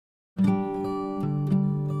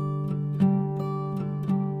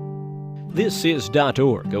This is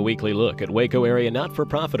 .org, a weekly look at Waco area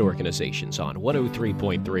not-for-profit organizations on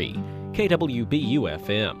 103.3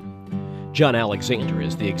 KWBU-FM. John Alexander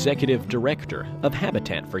is the Executive Director of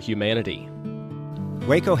Habitat for Humanity.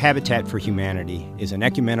 Waco Habitat for Humanity is an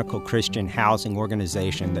ecumenical Christian housing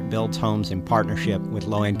organization that builds homes in partnership with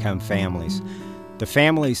low-income families. The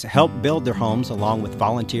families help build their homes along with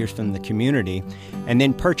volunteers from the community and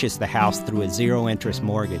then purchase the house through a zero-interest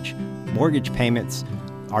mortgage. Mortgage payments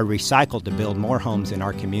are recycled to build more homes in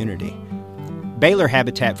our community. Baylor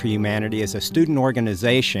Habitat for Humanity is a student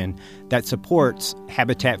organization that supports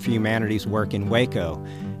Habitat for Humanity's work in Waco.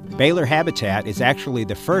 Baylor Habitat is actually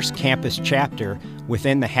the first campus chapter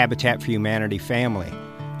within the Habitat for Humanity family.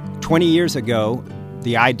 20 years ago,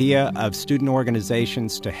 the idea of student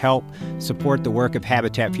organizations to help support the work of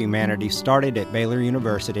Habitat for Humanity started at Baylor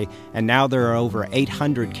University, and now there are over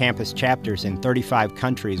 800 campus chapters in 35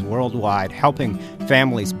 countries worldwide helping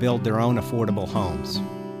families build their own affordable homes.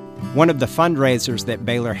 One of the fundraisers that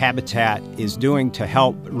Baylor Habitat is doing to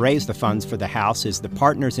help raise the funds for the house is the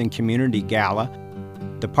Partners in Community Gala.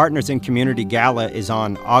 The Partners in Community Gala is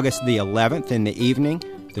on August the 11th in the evening.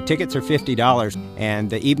 The tickets are $50, and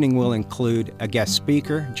the evening will include a guest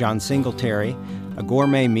speaker, John Singletary, a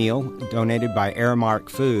gourmet meal donated by Aramark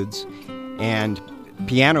Foods, and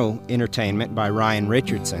piano entertainment by Ryan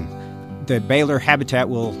Richardson. The Baylor Habitat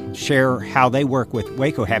will share how they work with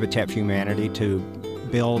Waco Habitat for Humanity to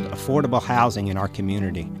build affordable housing in our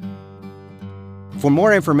community. For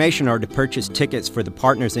more information or to purchase tickets for the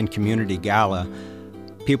Partners in Community Gala,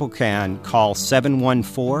 people can call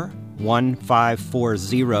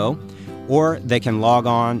 714-1540, or they can log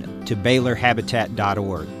on to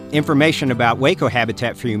BaylorHabitat.org. Information about Waco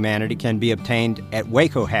Habitat for Humanity can be obtained at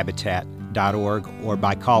WacoHabitat.org or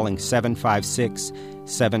by calling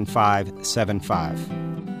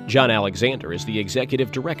 756-7575. John Alexander is the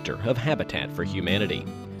Executive Director of Habitat for Humanity.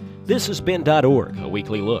 This has been .org, a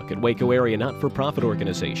weekly look at Waco area not-for-profit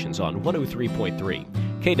organizations on 103.3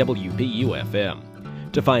 KWBU-FM.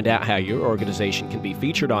 To find out how your organization can be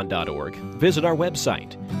featured on .org, visit our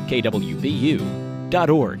website,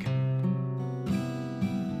 kwbu.org.